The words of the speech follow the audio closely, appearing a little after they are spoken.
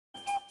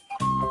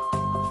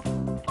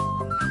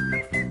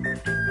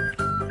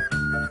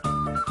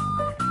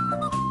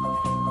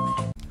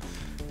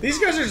These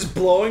guys are just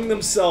blowing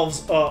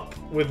themselves up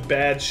with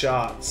bad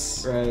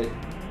shots. Right.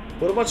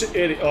 What a bunch of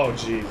idiots. Oh,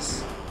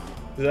 jeez.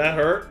 Did that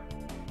hurt?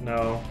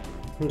 No.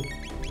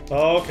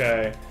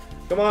 Okay.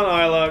 Come on,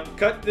 Isla.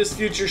 Cut this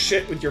future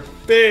shit with your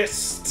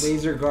fists.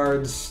 Laser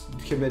guards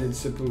committed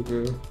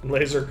seppuku.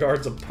 Laser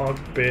guard's a punk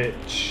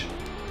bitch.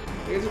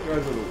 Laser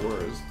guards are the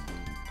worst.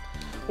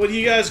 What are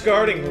you guys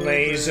guarding,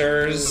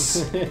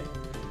 lasers?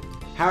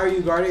 How are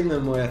you guarding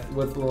them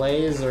with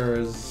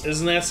lasers?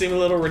 Doesn't that seem a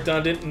little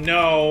redundant?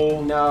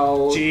 No.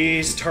 No.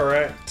 Jeez,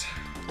 turret.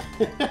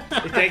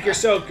 You think you're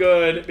so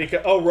good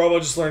because Robo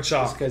just learned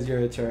shock. Just because you're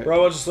a turret.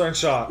 Robo just learned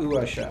shock. Ooh,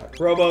 a shock.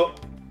 Robo,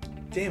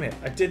 damn it!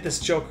 I did this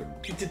Joker.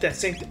 You did that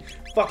same thing.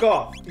 Fuck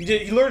off.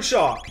 He learned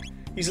shock.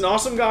 He's an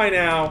awesome guy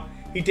now.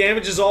 He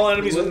damages all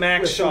enemies with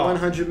max shock.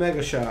 100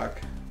 mega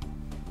shock.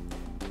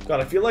 God,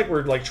 I feel like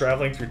we're like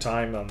traveling through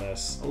time on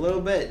this. A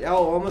little bit.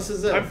 Oh, almost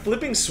as if. I'm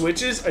flipping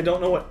switches. I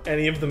don't know what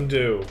any of them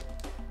do.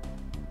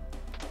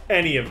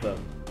 Any of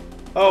them.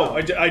 Oh,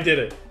 I did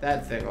it.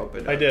 That thing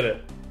opened up. I did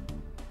it.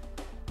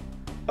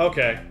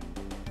 Okay.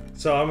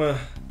 So I'm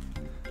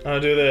gonna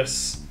do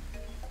this.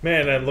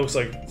 Man, that looks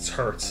like it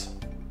hurts.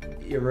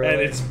 You're really...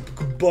 And it's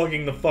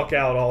bugging the fuck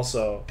out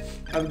also.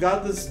 I've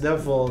got the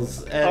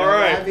sniffles, and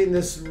Alright. I'm having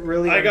this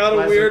really I got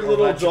a weird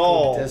little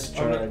doll.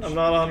 discharge. I'm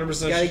not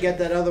 100% You gotta get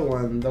that other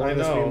one, the one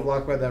that's know. being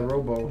blocked by that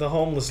Robo. The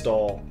homeless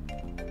doll.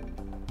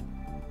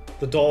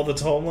 The doll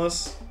that's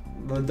homeless?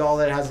 The doll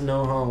that has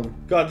no home.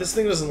 God, this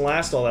thing doesn't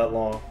last all that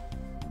long.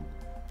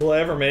 Will I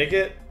ever make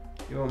it?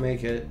 You won't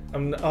make it.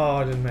 Oh,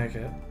 I didn't make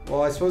it.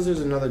 Well, I suppose there's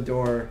another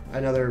door,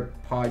 another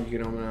pod you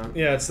can open up.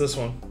 Yeah, it's this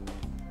one.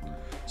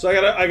 So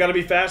I gotta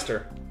be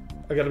faster.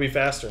 I gotta be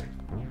faster.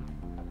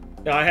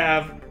 Now I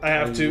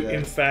have to,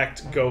 in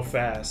fact, go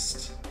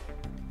fast.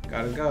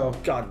 Gotta go.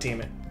 God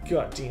damn it.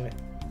 God damn it.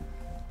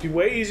 It'd be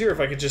way easier if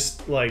I could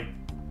just, like,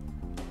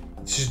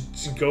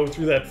 just go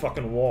through that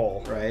fucking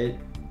wall. Right.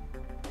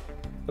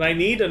 And I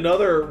need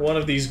another one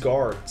of these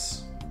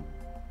guards.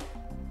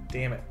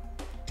 Damn it.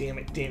 Damn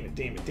it, damn it,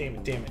 damn it, damn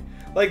it, damn it.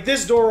 Like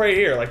this door right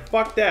here. Like,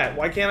 fuck that.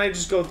 Why can't I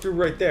just go through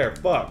right there?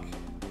 Fuck.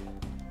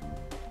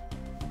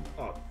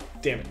 Oh,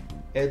 damn it.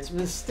 It's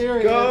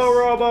mysterious. Go,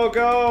 Robo,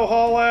 go!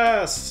 Haul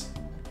ass!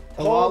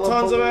 Haul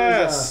tons of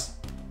ass!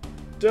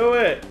 Do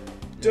it!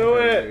 Do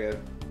it!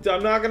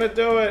 I'm not gonna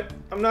do it!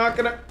 I'm not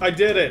gonna... I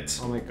did it!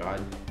 Oh my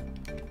god.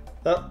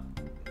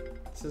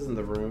 This isn't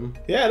the room.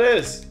 Yeah, it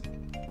is.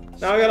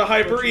 Now I got a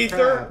hyper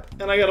ether,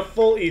 and I got a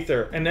full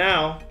ether. And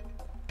now,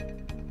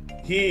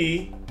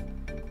 he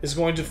is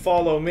going to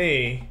follow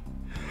me.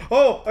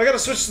 Oh, I gotta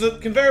switch the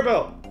conveyor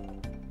belt.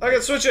 I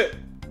gotta switch it.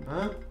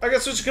 Huh? I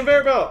gotta switch the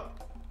conveyor belt.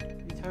 What are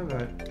you talking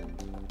about?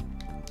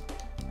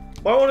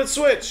 Why won't it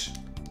switch?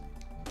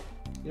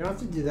 You don't have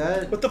to do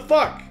that. What the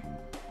fuck?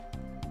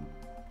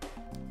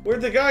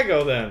 Where'd the guy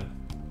go then?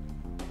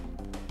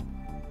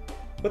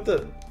 What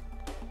the?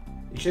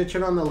 You should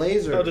turn on the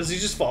laser. Oh, does he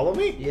just follow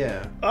me?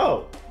 Yeah.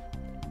 Oh.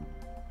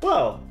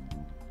 Well.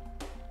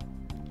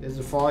 He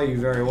doesn't follow you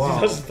very well.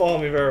 He doesn't follow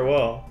me very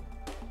well.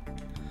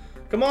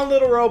 Come on,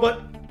 little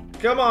robot.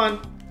 Come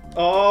on.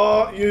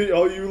 Oh, you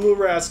little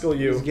rascal,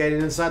 you. He's getting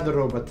inside the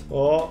robot.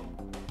 Oh,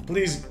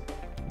 please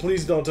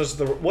don't touch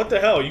the. What the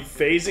hell? Are you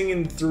phasing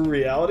in through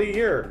reality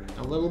here?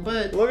 A little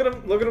bit. Look at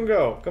him. Look at him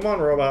go. Come on,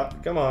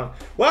 robot. Come on.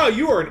 Wow,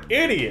 you are an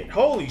idiot.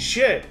 Holy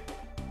shit.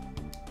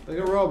 Look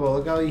at Robo.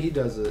 Look how he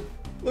does it.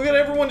 Look at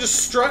everyone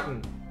just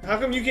strutting. How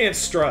come you can't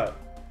strut?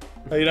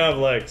 Oh, you don't have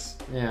legs.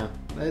 Yeah.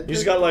 You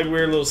just got like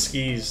weird little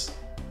skis.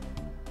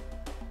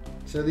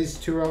 So these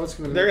two robots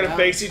gonna. They're gonna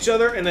face each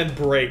other and then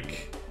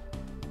break.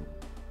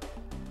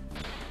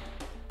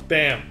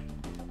 Bam.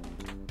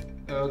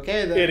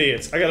 Okay then.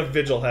 Idiots. I got a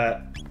vigil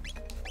hat.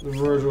 The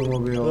Virgil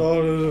Mobile.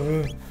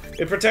 Oh,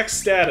 it protects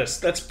status.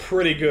 That's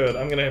pretty good.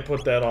 I'm gonna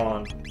put that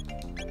on.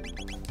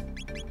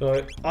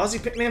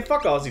 Aussie man,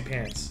 fuck Aussie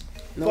pants.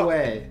 No fuck.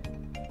 way.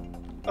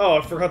 Oh,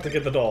 I forgot to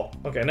get the doll.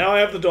 Okay, now I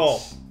have the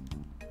doll.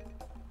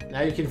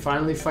 Now you can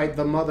finally fight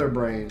the mother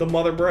brain. The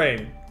mother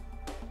brain.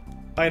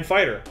 I can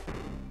fight her.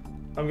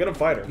 I'm gonna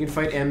fight her. You can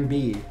fight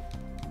MB.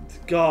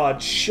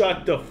 God,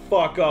 shut the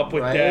fuck up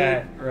with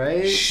that.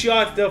 Right?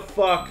 Shut the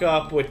fuck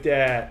up with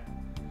that.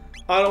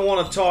 I don't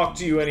want to talk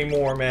to you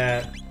anymore,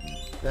 Matt.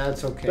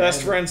 That's okay.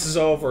 Best Friends is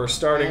over,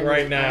 starting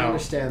right now. I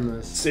understand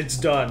this. It's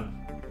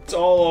done. It's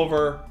all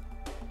over.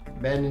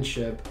 Abandoned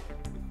ship.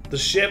 The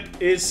ship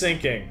is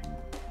sinking.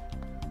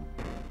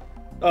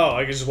 Oh,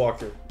 I can just walk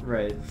through.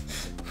 Right.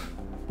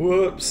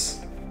 Whoops.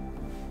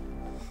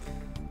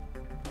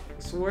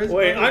 So where's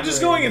Wait, I'm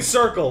just going in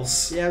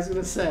circles. Yeah, I was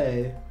gonna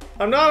say.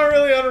 I'm not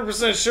really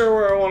 100% sure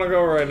where I want to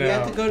go right now. You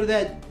have to go to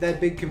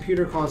that big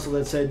computer console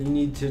that said you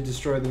need to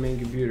destroy the main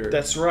computer.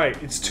 That's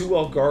right. It's too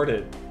well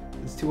guarded.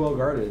 It's too well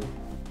guarded.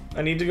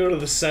 I need to go to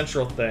the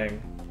central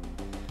thing.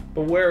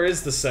 But where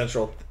is the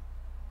central?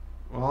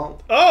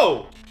 Well.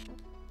 Oh!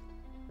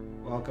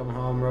 Welcome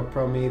home,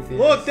 Prometheus.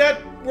 Look,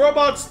 that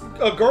robot's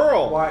a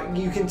girl. Why?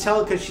 You can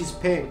tell because she's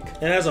pink.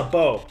 And has a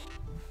bow.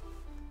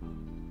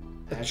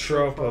 Atropos.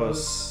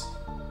 Atropos.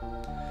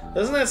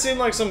 Doesn't that seem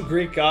like some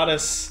Greek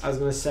goddess? I was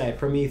gonna say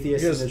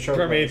Prometheus is a trope.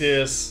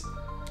 Prometheus.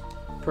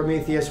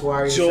 Prometheus,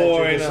 why are you Join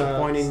such a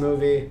disappointing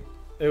movie?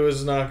 It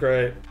was not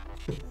great.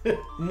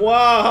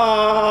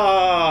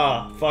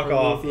 Mwah! Fuck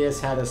off.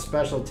 Prometheus had a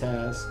special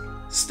task.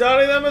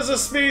 Study them as a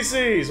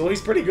species! Well,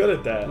 he's pretty good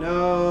at that.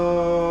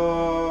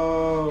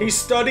 No. He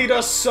studied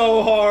us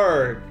so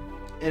hard.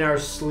 In our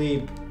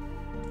sleep.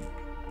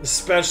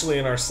 Especially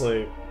in our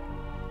sleep.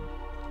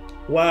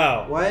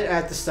 Wow. What? I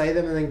have to study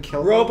them and then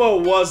kill them?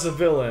 Robo was a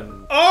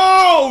villain.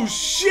 Oh,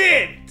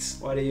 shit!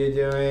 What are you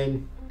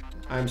doing?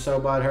 I'm so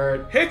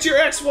butthurt. Hit your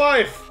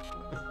ex-wife!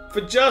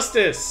 For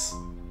justice!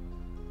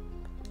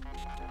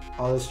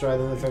 I'll destroy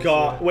them if I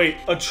God, wait,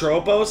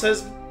 Atropos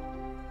has...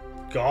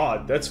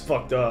 God, that's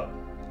fucked up.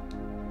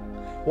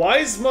 Why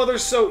is Mother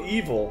so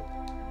evil?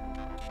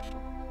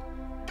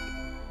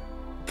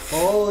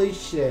 Holy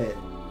shit.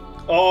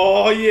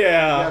 Oh,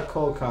 yeah. I got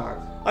cold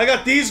cocked. I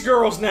got these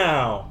girls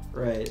now.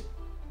 Right.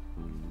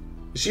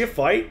 Is she a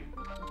fight?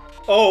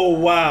 Oh,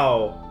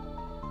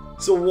 wow.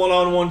 It's a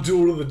one-on-one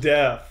duel to the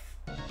death.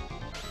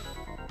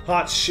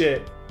 Hot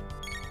shit.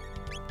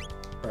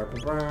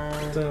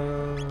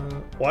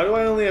 Why do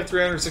I only have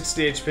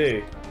 360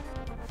 HP?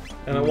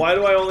 And why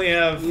do I only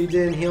have... You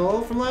didn't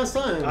heal from last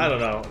time. I don't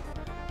know.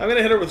 I'm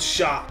gonna hit her with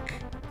shock.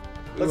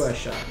 Ooh, a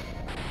shock.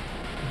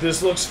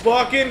 This looks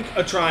fucking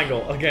a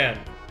triangle again.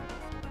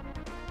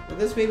 But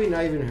this maybe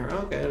not even her.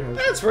 Okay, it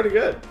hurts. That's pretty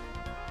good.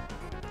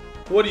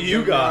 What do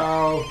you got?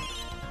 No.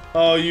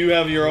 Oh, you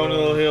have your own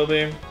little heal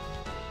beam.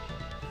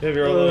 You have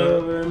your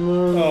own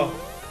little...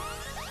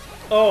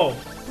 Oh. Oh.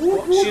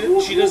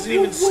 She doesn't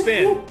even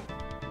spin.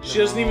 She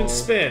doesn't even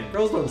spin.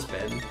 Girls don't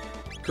spin.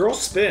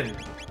 Girls spin.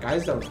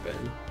 Guys don't spin.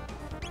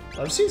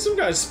 I've seen some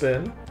guys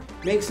spin.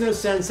 Makes no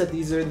sense that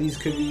these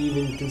could be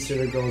even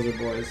considered girls or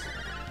boys.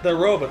 They're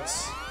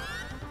robots.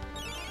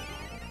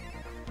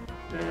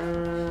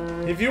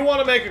 If you want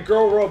to make a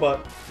girl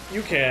robot,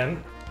 you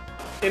can.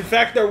 In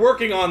fact, they're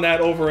working on that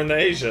over in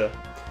Asia.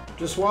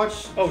 Just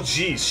watch. Oh,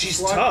 jeez,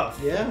 she's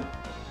tough. Yeah.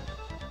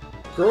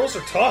 Girls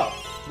are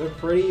tough. They're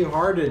pretty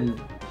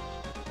hardened.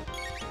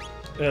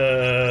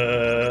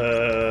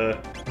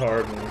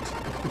 Hardened.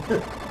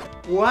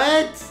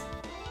 What?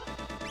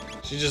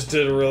 She just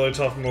did a really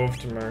tough move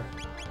to me.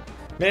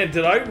 Man,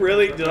 did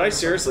I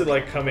seriously,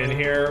 like, come in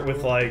here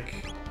with,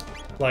 like,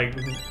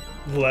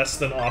 less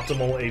than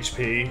optimal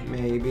HP?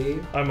 Maybe.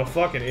 I'm a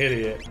fucking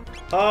idiot.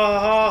 Ha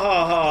ha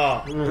ha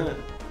ha.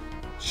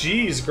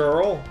 Jeez,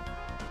 girl.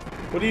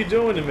 What are you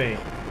doing to me?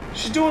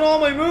 She's doing all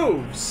my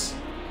moves.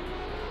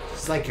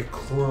 It's like a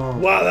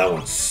clone. Wow, that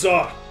one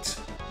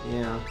sucked.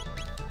 Yeah.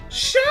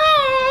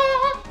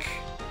 Shock!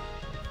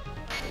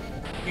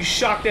 You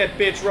shock that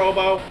bitch,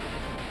 Robo.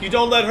 You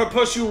don't let her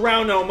push you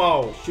around no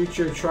more. Shoot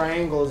your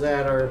triangles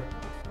at her.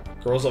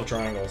 Girls love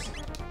triangles.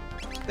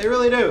 They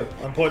really do.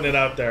 I'm putting it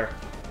out there.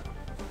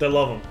 They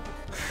love them.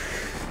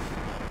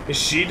 Is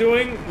she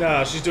doing?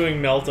 Nah, she's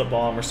doing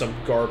Melt-A-Bomb or some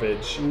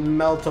garbage.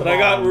 Melt-A-Bomb. But I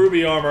got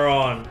Ruby armor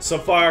on, so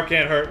fire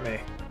can't hurt me.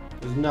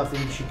 There's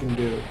nothing she can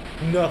do.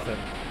 Nothing.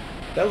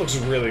 That looks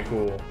really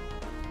cool.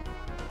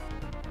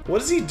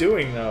 What is he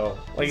doing though?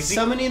 Like He's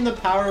summoning the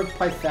power of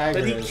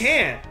Pythagoras. But he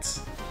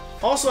can't.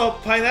 Also,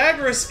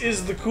 Pythagoras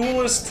is the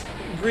coolest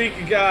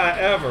Greek guy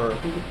ever.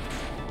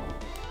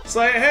 It's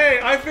like, hey,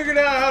 I figured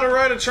out how to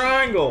write a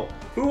triangle.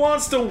 Who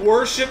wants to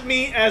worship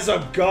me as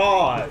a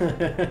god?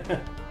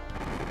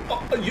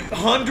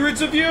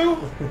 Hundreds of you?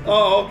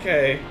 Oh,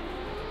 okay.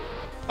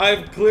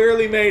 I've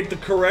clearly made the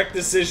correct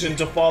decision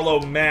to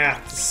follow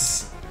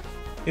maths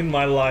in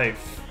my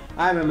life.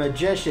 I'm a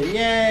magician.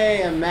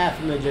 Yay, a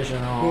math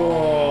magician.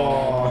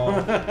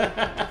 Oh.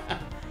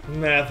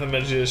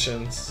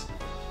 Mathemagicians.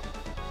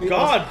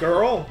 God,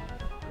 girl.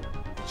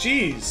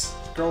 Jeez. This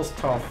girl's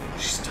tough.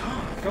 She's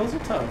tough. Girls are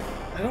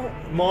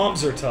tough.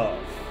 Moms are tough.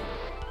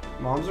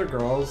 Moms are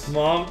girls.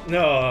 No.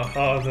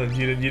 Oh,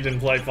 you didn't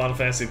play Final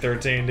Fantasy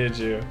 13, did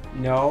you?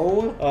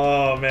 No.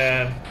 Oh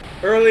man.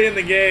 Early in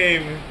the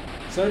game.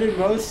 So did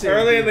most.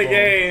 Early in the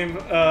game,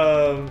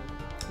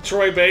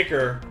 Troy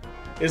Baker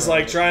is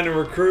like trying to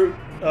recruit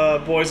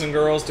boys and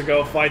girls to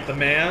go fight the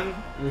man.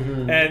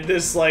 And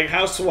this like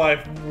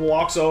housewife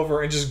walks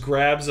over and just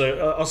grabs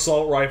a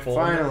assault rifle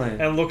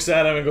and looks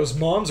at him and goes,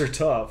 "Moms are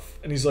tough,"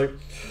 and he's like,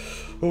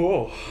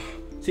 "Oh."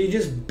 So you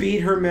just beat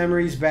her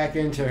memories back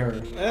into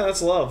her. Yeah,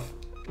 that's love.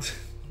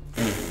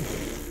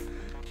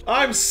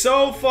 I'm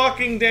so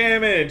fucking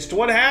damaged.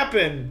 What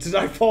happened? Did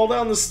I fall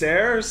down the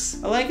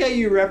stairs? I like how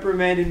you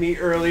reprimanded me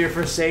earlier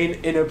for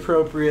saying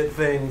inappropriate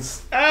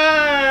things.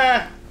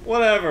 Ah,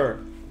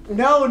 whatever.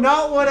 No,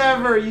 not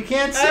whatever. You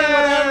can't say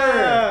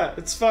whatever.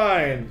 It's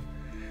fine.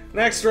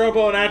 Next,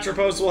 Robo and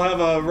Atropos will have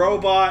a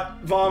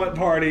robot vomit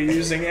party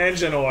using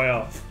engine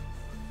oil.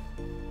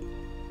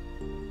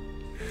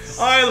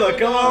 Alright, look,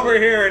 come over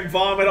here and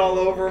vomit all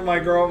over my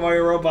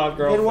robot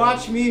girlfriend. Then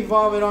watch me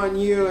vomit on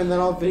you, and then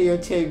I'll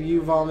videotape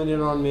you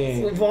vomiting on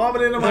me.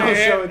 Vomit into my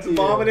hair.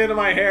 Vomit into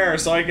my hair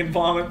so I can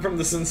vomit from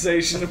the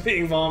sensation of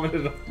being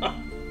vomited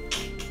on.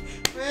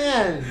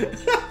 Man,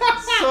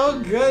 so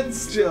good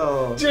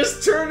still.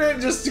 Just turn it,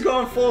 just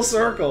go in full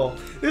circle.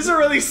 This is a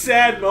really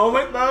sad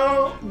moment,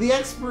 though. The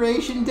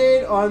expiration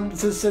date on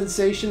the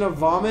sensation of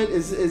vomit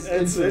is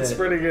infinite. It's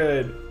pretty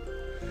good.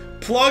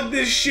 Plug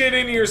this shit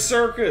into your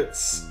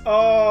circuits.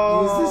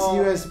 Oh.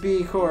 Use this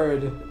USB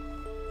cord.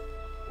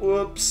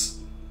 Whoops.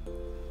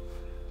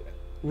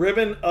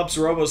 Ribbon ups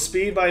Robo's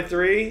speed by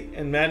 3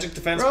 and magic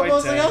defense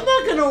Robo's by 10. like, I'm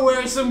not gonna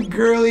wear some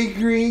girly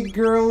green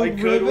girl I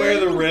could wear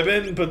the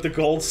ribbon, but the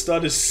gold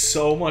stud is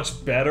so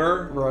much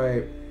better.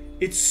 Right.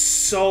 It's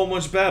so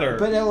much better.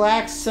 But it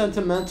lacks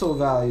sentimental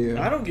value.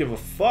 I don't give a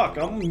fuck.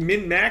 I'm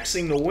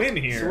min-maxing the win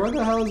here. So where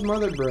the hell is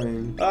Mother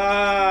Brain?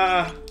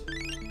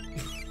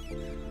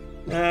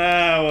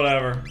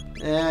 Whatever.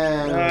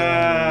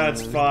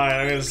 It's fine.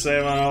 I'm gonna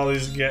save on all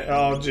these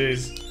oh,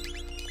 jeez.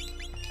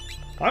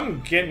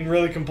 I'm getting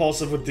really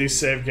compulsive with these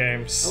save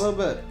games. A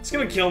little bit. It's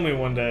gonna kill me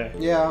one day.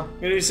 Yeah. I'm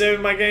gonna be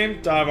saving my game,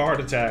 die of a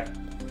heart attack.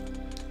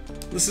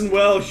 Listen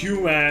well,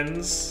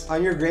 humans.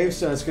 On your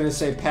gravestone, it's gonna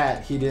say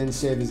Pat, he didn't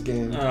save his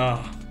game.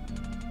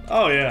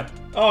 Oh yeah.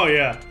 Oh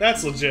yeah.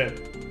 That's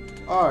legit.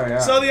 Oh yeah.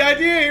 So the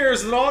idea here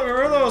is that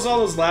remember all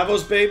those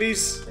Lavos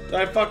babies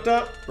that I fucked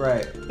up?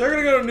 Right. They're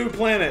gonna go to new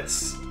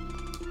planets.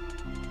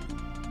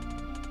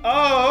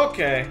 Oh,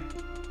 okay.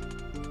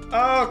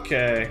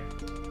 Okay.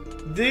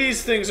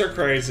 These things are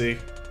crazy.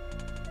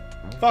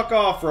 Fuck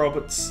off,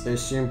 robots. They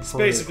seem It's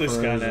basically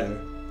crazy.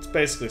 Skynet. It's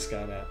basically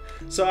Skynet.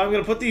 So I'm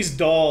gonna put these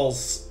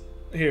dolls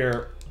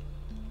here.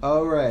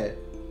 Oh, right.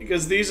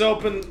 Because these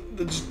open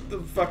the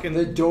fucking...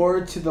 The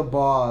door to the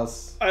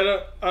boss. I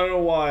don't know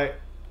why.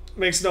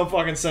 Makes no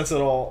fucking sense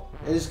at all.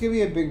 It's gonna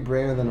be a big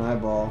brain with an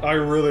eyeball. I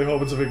really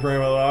hope it's a big brain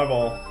with an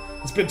eyeball.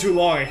 It's been too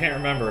long, I can't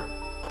remember.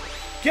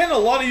 Getting a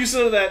lot of use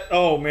out of that...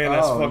 Oh man,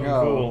 that's fucking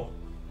cool.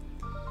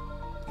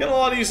 Getting a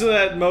lot of use of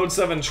that Mode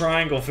 7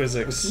 triangle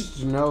physics. This is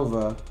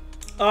Genova.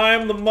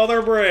 I'm the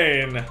mother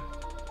brain.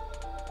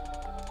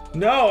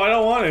 No, I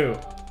don't want to.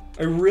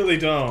 I really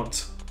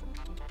don't.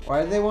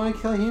 Why do they want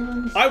to kill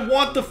humans? I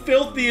want the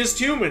filthiest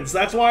humans.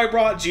 That's why I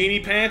brought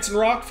Genie Pants and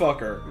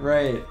Rockfucker.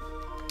 Right.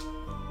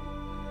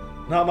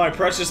 Not my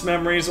precious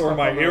memories or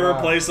my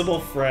irreplaceable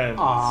friends.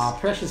 Aw,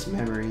 precious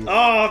memories.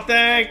 Oh,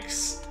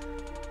 thanks.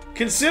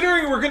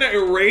 Considering we're gonna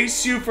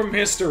erase you from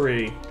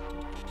history,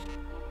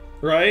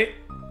 right?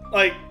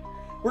 Like,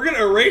 we're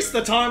gonna erase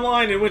the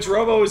timeline in which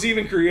Robo was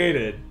even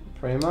created.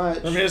 Pretty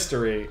much. From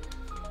history.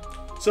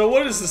 So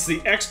what is this,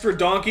 the extra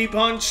donkey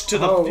punch to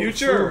the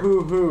future?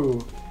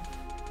 Hoo.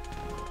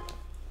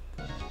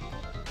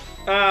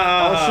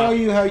 I'll show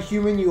you how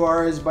human you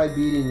are is by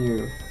beating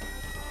you.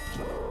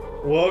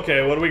 Well,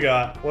 okay, what do we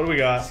got? What do we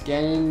got?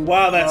 Scanning.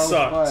 Wow, that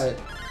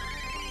sucked.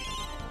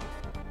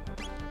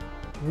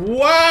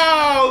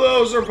 Wow,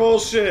 those are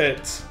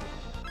bullshit.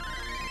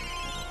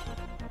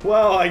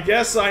 Well, I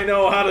guess I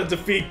know how to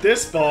defeat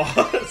this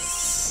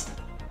boss.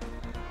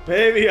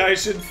 Maybe I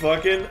should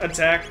fucking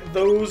attack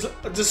those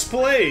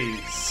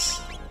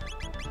displays.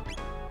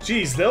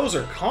 Jeez, those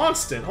are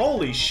constant.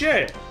 Holy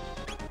shit.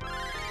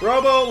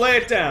 Robo, lay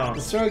it down.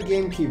 Just throw a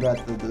GameCube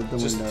at the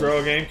Just window. throw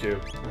a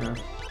GameCube. Yeah.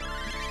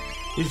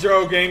 You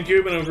throw a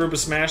GameCube into a group of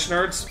Smash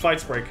nerds,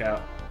 fights break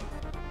out.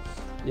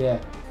 Yeah,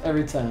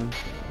 every time.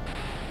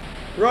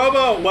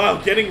 Robo! Wow,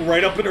 getting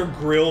right up in her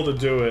grill to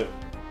do it.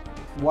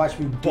 Watch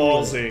me do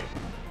Ballsy. it.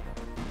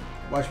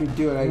 Watch me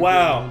do it.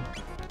 Wow.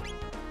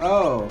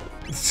 Oh.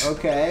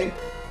 Okay.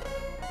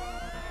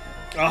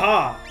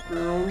 Aha!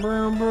 Boom,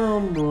 boom,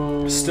 boom,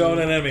 boom. Stone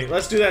an enemy.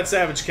 Let's do that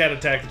Savage Cat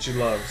attack that she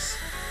loves.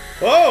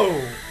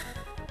 Whoa!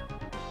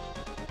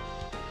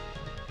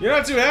 You're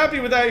not too happy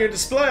without your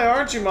display,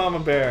 aren't you, Mama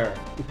Bear?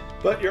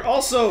 But you're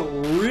also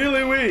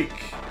really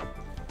weak.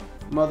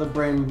 Mother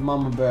Brain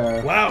Mama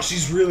Bear. Wow,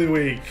 she's really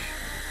weak.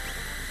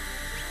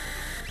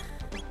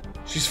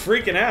 She's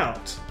freaking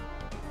out.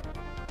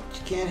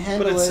 She can't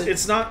handle it. But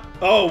it's not...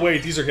 Oh,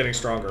 wait, these are getting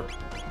stronger.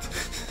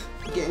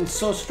 Getting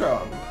so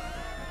strong.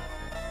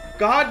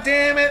 God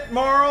damn it,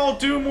 Marl,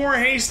 do more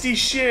hasty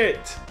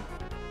shit.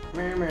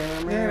 Man,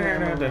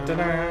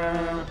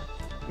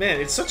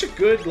 it's such a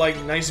good,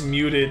 like, nice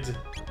muted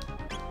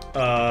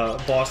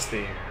boss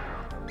theme.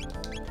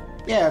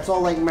 Yeah, it's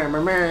all like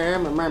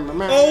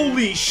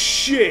Holy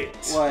shit!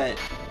 What?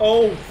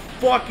 Oh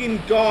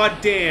fucking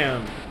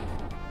goddamn!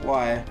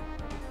 Why?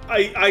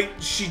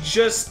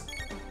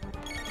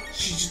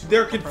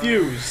 They're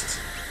confused.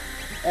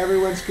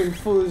 Everyone's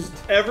confused.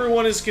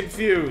 Everyone is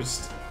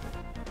confused.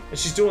 And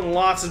she's doing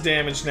lots of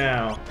damage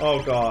now.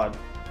 Oh god.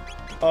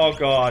 Oh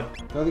god.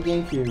 Throw the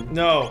GameCube.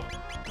 No.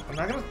 I'm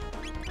not gonna...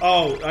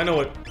 Oh, I know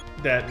what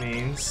that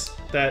means.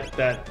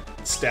 That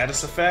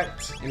status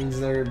effect.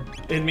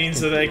 It means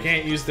that they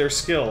can't use their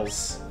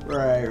skills.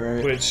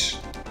 Right. Which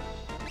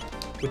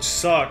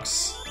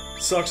sucks.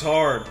 Sucks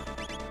hard.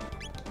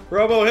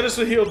 Robo, hit us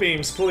with heal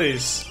beams,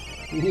 please.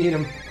 We need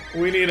them.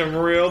 We need them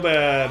real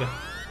bad.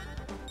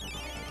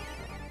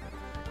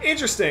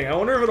 Interesting. I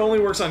wonder if it only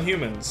works on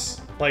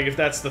humans. Like, if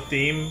that's the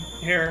theme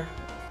here.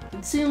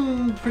 It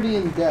seemed pretty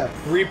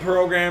in-depth.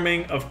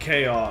 Reprogramming of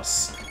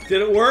chaos.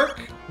 Did it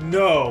work?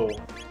 No.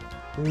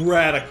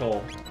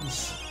 Radical.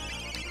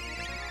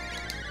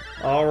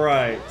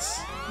 Alright.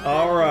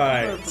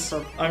 Alright.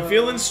 I'm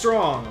feeling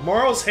strong.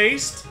 Moral's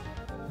haste?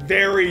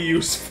 Very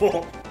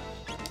useful.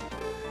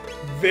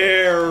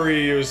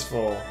 Very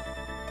useful.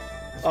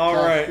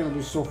 Alright. Gonna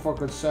be so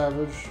fucking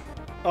savage.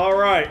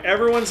 Alright,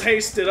 everyone's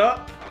hasted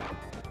up.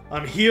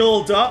 I'm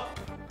healed up.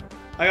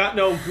 I got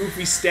no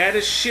goofy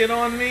status shit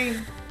on me.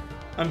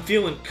 I'm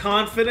feeling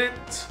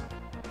confident.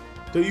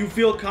 Do you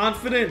feel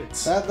confident?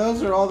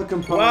 Those are all the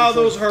components. Wow,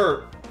 those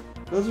hurt.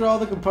 Those are all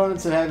the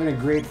components of having a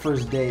great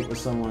first date with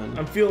someone.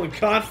 I'm feeling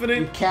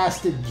confident. You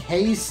casted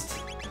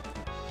haste.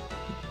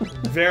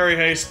 Very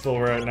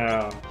hasteful right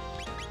now.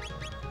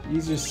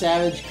 Use your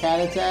savage cat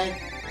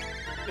attack.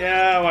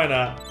 Yeah, why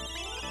not?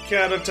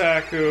 Cat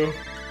attacku.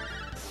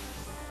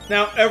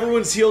 Now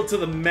everyone's healed to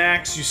the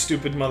max, you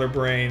stupid mother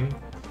brain.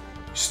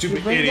 You stupid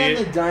you bring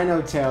idiot. down the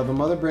dino tail, the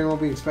mother brain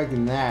won't be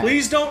expecting that.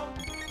 Please don't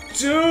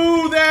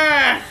do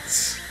that!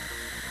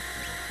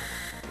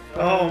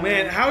 Oh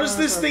man, how does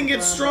this thing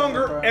get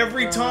stronger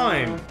every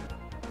time?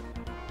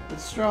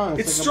 It's strong.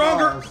 It's like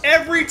stronger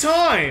every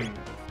time!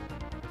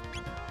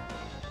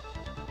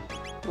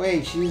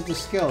 Wait, she used the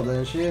skill,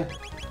 didn't she?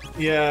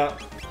 Yeah.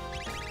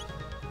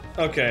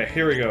 Okay,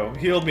 here we go.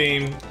 Heal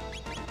beam.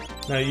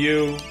 Now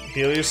you,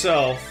 heal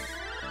yourself.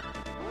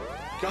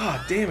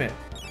 God damn it.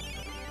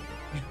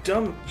 You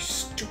dumb, you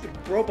stupid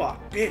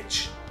robot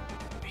bitch.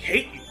 I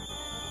hate you.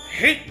 I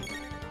hate you.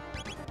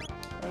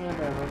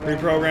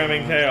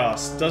 Reprogramming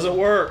chaos. Does it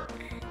work?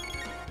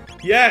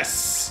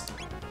 Yes!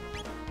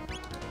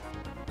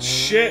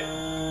 Shit.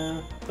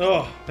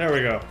 Oh, there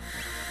we go.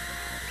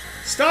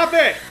 Stop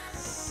it!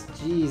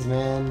 Jeez,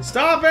 man.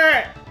 Stop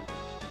it!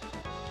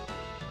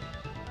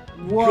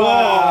 Whoa.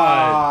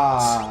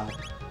 God!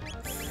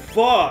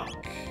 Fuck!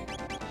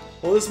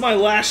 Well, this is my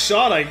last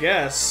shot, I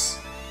guess.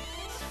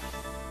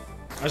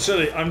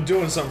 I'm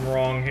doing something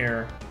wrong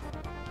here.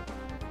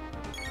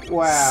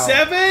 Wow.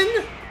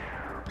 7?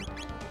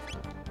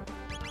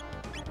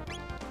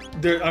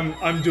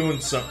 I'm doing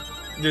something.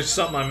 There's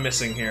something I'm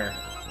missing here.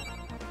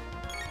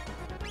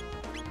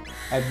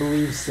 I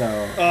believe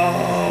so.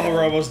 Oh,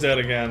 Robo's dead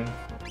again.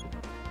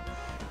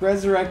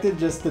 Resurrected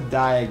just to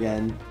die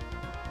again.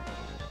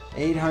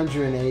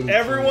 880.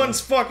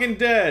 Everyone's fucking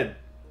dead.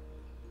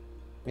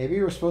 Maybe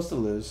you were supposed to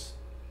lose.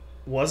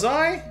 Was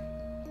I?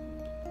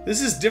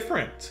 This is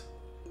different.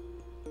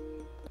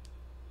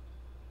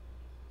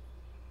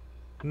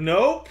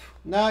 Nope.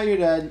 No, you're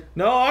dead.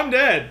 No, I'm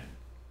dead.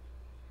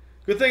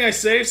 Good thing I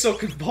saved so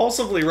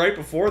compulsively right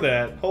before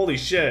that. Holy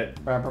shit.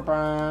 Okay,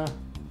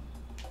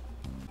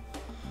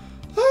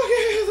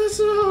 let's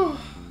go.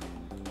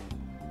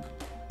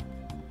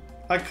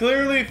 I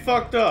clearly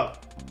fucked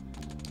up.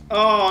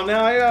 Oh,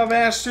 now I gotta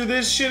mash through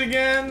this shit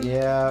again?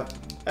 Yeah.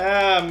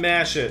 Ah,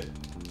 mash it.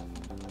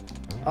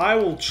 I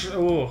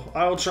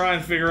will try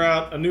and figure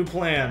out a new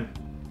plan.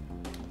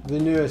 The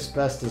new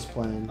asbestos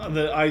plan.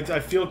 I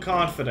feel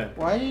confident.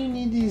 Why do you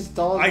need these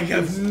dolls? I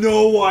have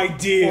no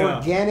idea.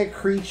 Organic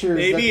creatures.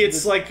 Maybe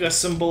it's like a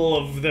symbol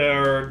of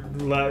their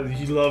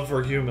love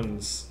for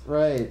humans.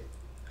 Right.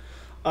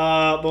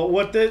 But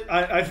what did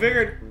I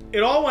figured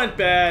it all went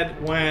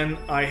bad when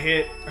I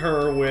hit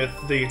her with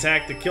the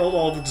attack that killed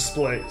all the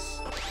displays.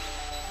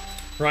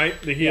 Right?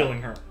 The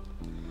healing her.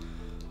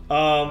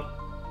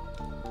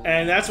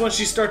 And that's when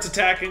she starts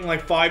attacking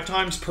like 5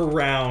 times per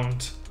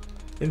round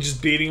and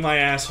just beating my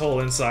asshole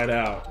inside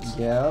out.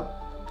 Yep.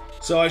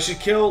 So I should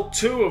kill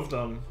 2 of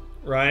them,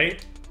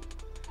 right?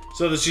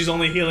 So that she's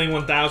only healing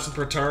 1,000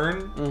 per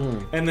turn,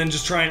 and then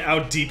just try and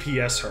out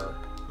DPS her.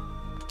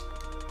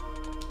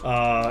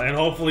 And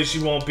hopefully she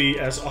won't be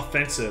as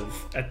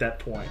offensive at that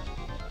point.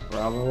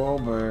 Robo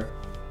over.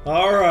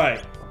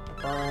 Alright.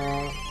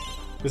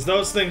 Because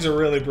those things are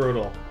really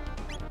brutal.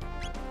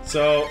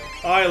 So,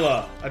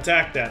 Isla,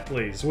 attack that,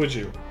 please, would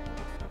you?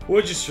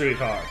 Would you,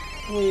 sweetheart?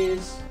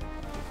 Please.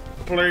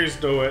 Please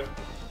do it.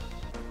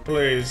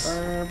 Please.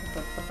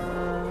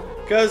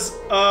 Because,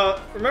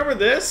 remember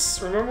this?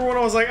 Remember when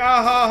I was like,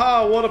 ah ha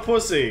ha, what a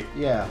pussy?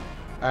 Yeah,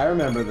 I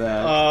remember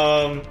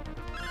that.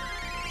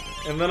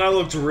 And then I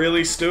looked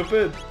really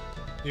stupid.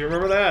 You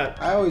remember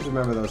that? I always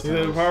remember those The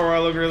times. part where I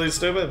looked really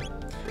stupid.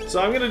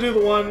 So I'm gonna do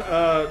the one,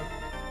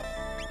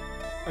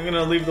 I'm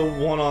gonna leave the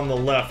one on the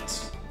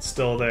left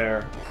still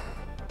there.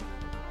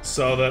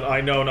 So that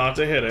I know not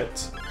to hit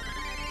it.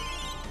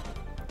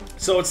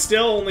 So it's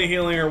still only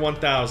healing her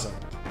 1,000.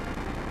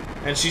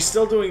 And she's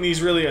still doing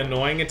these really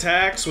annoying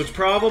attacks, which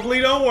probably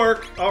don't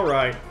work.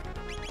 Alright.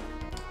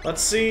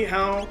 Let's see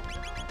how...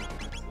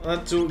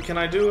 Can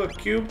I do a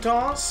cube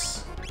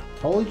toss?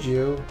 Told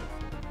you.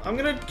 I'm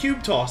gonna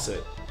cube toss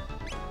it.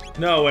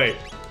 No, wait.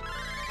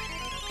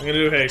 I'm gonna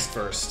do haste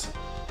first.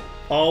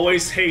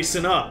 Always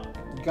hasten up.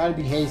 You gotta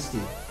be hasty.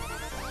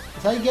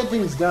 That's how you get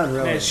things done,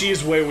 really. Man,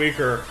 she's way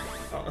weaker.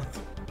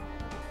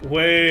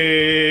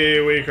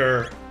 Way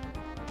weaker.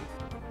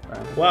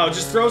 Wow, it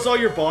just throws all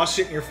your boss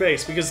shit in your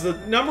face, because the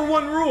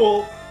 #1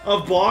 rule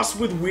of boss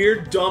with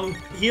weird, dumb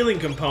healing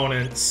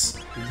components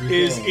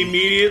is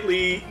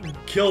immediately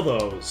kill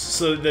those,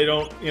 so they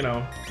don't, you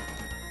know,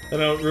 they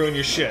don't ruin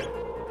your shit.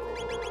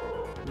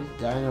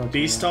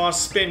 Beast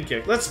toss, spin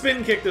kick. Let's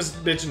spin kick this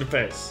bitch in the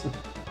face.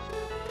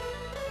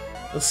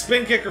 Let's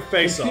spin kick her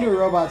face off. Computer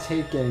robots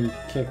hate getting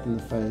kicked in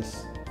the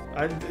face.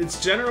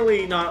 It's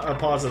generally not a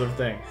positive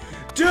thing.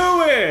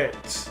 Do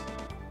it!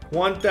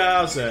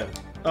 1,000.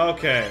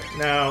 Okay,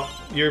 now,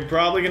 you're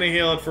probably gonna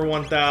heal it for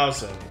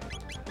 1,000.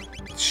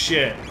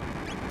 Shit.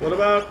 What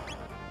about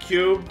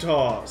cube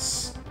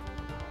toss?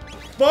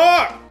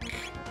 Fuck!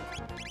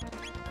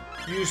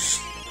 You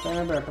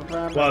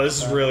Wow,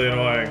 this is really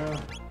annoying.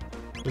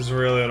 This is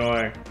really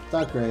annoying. It's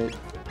not great.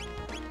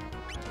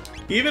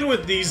 Even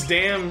with these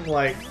damn,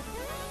 like...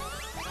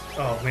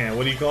 Oh man,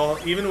 what do you call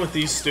it? Even with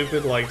these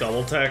stupid, like,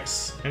 double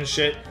techs and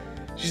shit,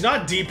 she's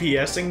not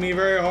DPSing me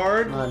very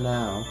hard. Not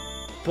now.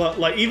 But,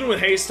 like, even with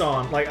haste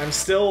on, like, I'm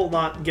still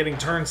not getting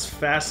turns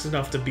fast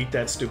enough to beat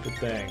that stupid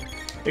thing.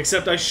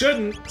 Except I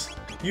shouldn't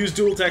use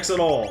dual techs at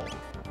all.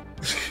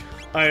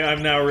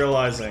 I'm now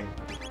realizing.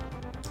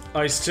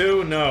 Ice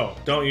 2? No,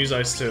 don't use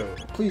Ice 2.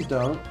 Please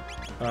don't.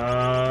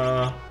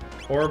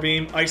 Aura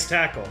Beam, Ice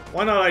Tackle.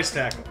 Why not Ice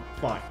Tackle?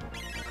 Fine.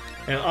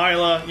 And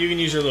Isla, you can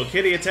use your little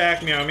kitty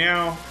attack, meow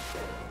meow.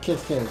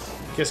 Kiss kiss.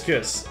 Kiss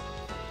kiss.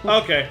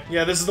 Okay,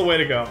 yeah, this is the way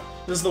to go.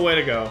 This is the way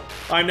to go.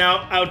 I'm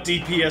now out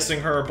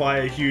DPSing her by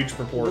a huge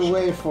proportion. The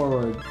way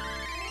forward.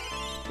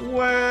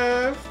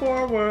 Way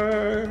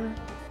forward.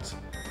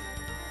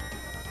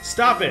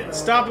 Stop it.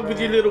 Stop it with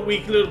your little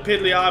weak little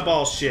piddly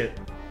eyeball shit.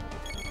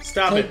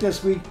 Stop Take it.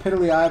 this weak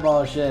piddly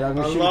eyeball shit. I'm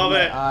gonna shoot love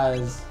in it. my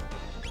eyes.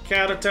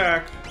 Cat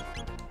attack.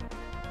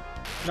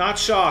 Not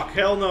shock.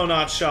 Hell no,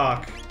 not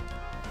shock.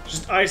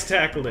 Just ice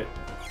tackled it.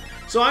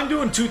 So I'm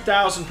doing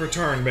 2,000 per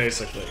turn,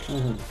 basically.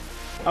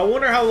 I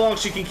wonder how long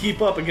she can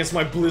keep up against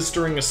my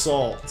blistering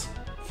assault.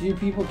 Few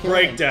people can.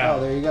 Breakdown.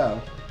 Oh, there you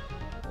go.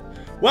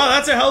 Wow,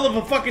 that's a hell of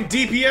a fucking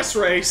DPS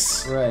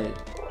race. Right.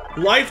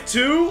 Life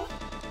 2?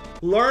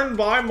 Learn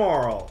by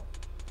Marl.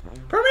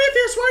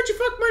 Prometheus, why'd you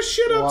fuck my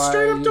shit up?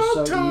 Straight up dog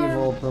so time.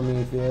 Evil,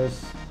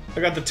 Prometheus? I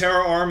got the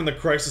Terror Arm and the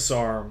Crisis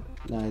Arm.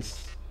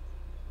 Nice.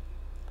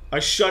 I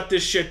shut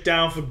this shit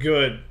down for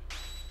good.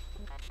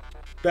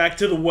 Back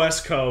to the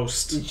West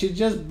Coast. You should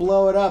just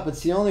blow it up.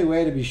 It's the only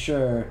way to be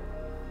sure.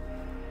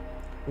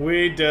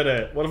 We did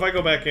it. What if I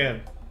go back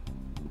in?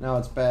 No,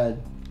 it's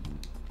bad.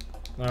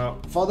 No.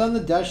 Fall down the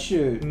dust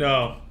chute.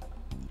 No.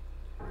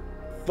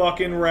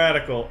 Fucking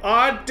radical.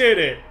 I did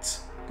it!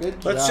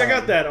 Good job. Let's check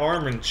out that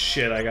arm and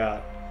shit I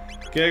got.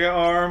 Giga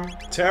Arm.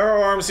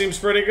 Terror Arm seems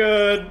pretty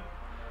good.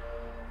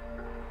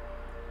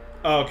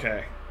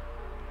 Okay.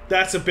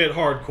 That's a bit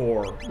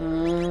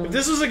hardcore. If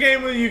this was a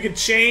game where you could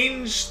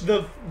change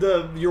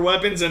your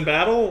weapons in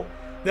battle,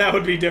 that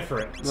would be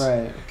different.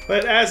 Right.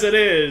 But as it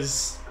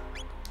is,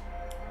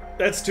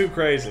 that's too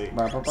crazy.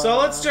 So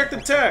let's check the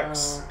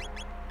text.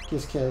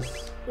 Kiss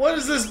kiss. What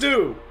does this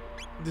do?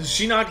 Does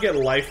she not get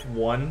life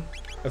 1?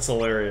 That's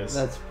hilarious.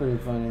 That's pretty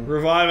funny.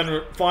 Revive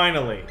and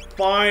finally.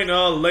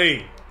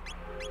 Finally!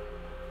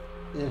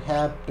 It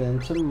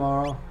happened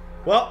tomorrow.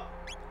 Well,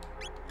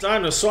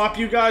 time to swap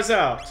you guys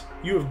out.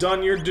 You have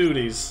done your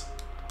duties.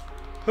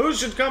 Who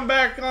should come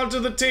back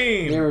onto the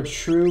team? They're a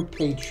true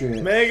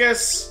patriot.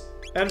 Magus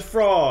and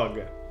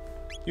Frog.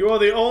 You are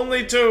the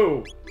only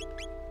two.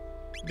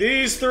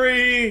 These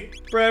 3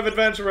 brave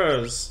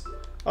adventurers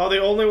are the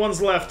only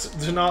ones left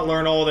to not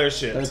learn all their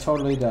shit. They're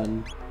totally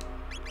done.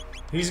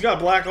 He's got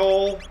Black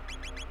Hole.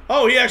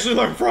 Oh, he actually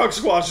learned Frog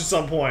Squash at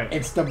some point.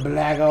 It's the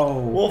black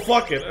hole. Well,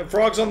 fuck it.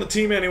 Frog's on the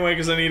team anyway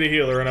because I need a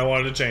healer and I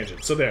wanted to change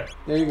it. So there.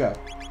 There you go.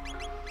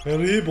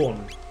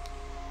 Ribbon.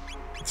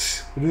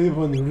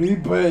 Ribbon,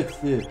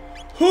 ribbon.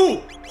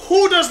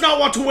 Who does not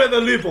want to wear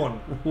the ribbon?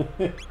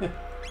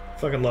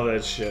 Fucking love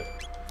that shit.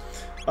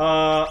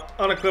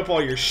 Unequip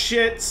all your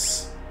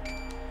shits.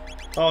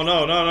 Oh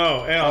no, no,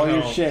 no. Hell All no.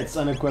 your shits,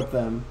 unequip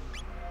them.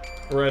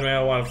 Red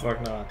man, why the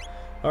fuck not?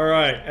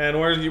 Alright, and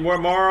where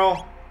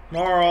Marl?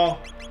 Marl.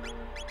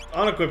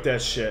 Unequip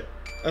that shit.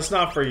 That's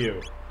not for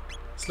you.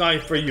 It's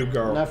not for you,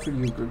 girl. Not for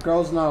you.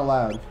 Girls not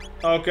allowed.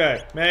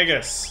 Okay,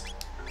 Magus.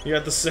 You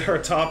got the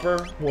Sarah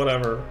Topper?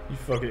 Whatever. You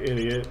fucking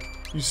idiot.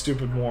 You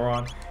stupid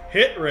moron.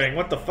 Hit ring?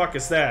 What the fuck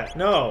is that?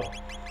 No.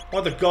 I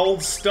want the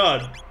gold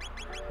stud.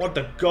 I want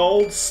the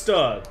gold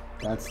stud.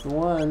 That's the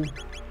one.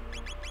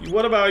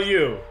 What about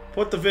you?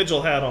 Put the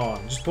vigil hat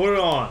on. Just put it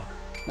on.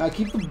 Now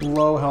keep the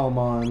blow helm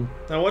on.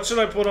 Now what should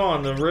I put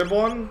on? The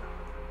ribbon?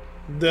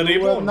 The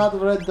Well, ribbon? not the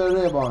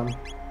ribbon.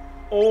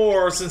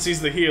 Or, since he's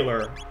the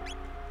healer,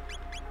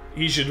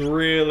 he should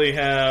really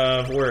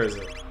have... Where is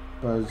it?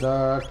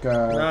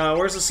 Berserker. Nah,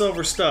 where's the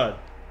silver stud?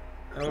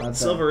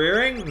 Silver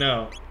earring?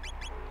 No.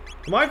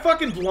 Am I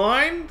fucking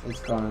blind? It's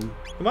gone.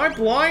 Am I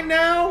blind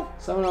now?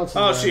 Someone else is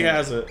Oh, she wearing it.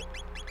 has it.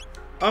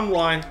 I'm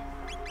blind.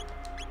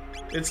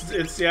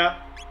 Yeah.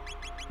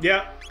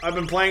 Yeah, I've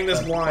been playing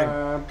this blind.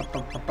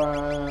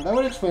 That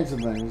would explain some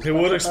things. It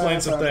would explain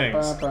some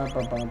things.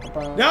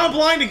 Now I'm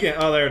blind again.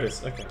 Oh, there it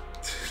is. Okay.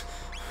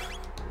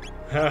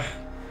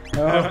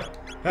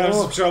 Having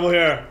some trouble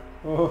here.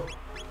 Oh.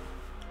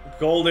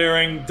 Gold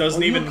earring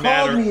doesn't even You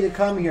matter. called me to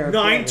come here.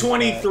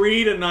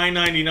 923 to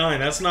 999.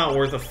 That's not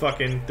worth a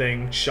fucking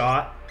thing.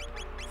 Shot.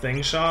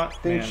 Thing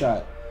shot? Thing Man.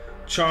 shot.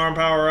 Charm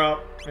power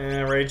up.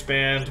 Rage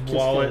band. Just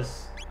Wallet.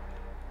 'cause.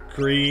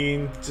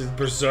 Green.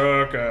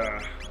 Berserker.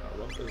 I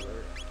love Berserker.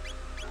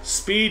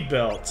 Speed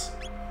belt.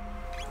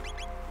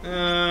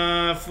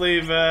 Flea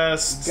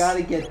vest.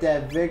 Gotta get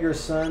that vigor,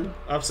 son.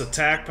 Ups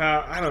attack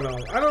power. I don't know.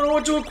 I don't know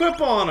what to equip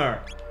on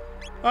her.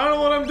 I don't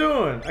know what I'm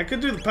doing. I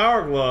could do the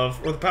power glove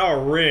or the power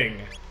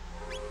ring.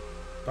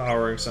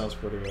 Power ring sounds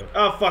pretty good.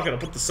 Oh, fuck it. I'll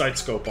put the sight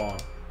scope on.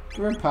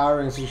 You're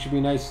empowering, so you should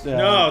be nice.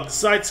 No, the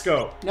sight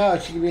scope. No,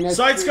 it should be nice.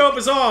 Sight scope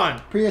is on.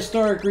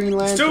 Prehistoric Green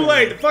Lantern. It's too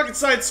late. The fucking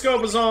sight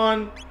scope is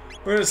on.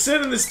 We're gonna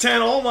sit in this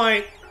tent all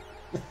night.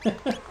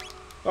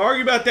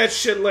 Argue about that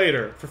shit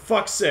later. For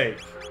fuck's sake.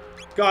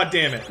 God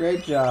damn it.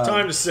 Great job.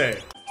 Time to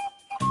save.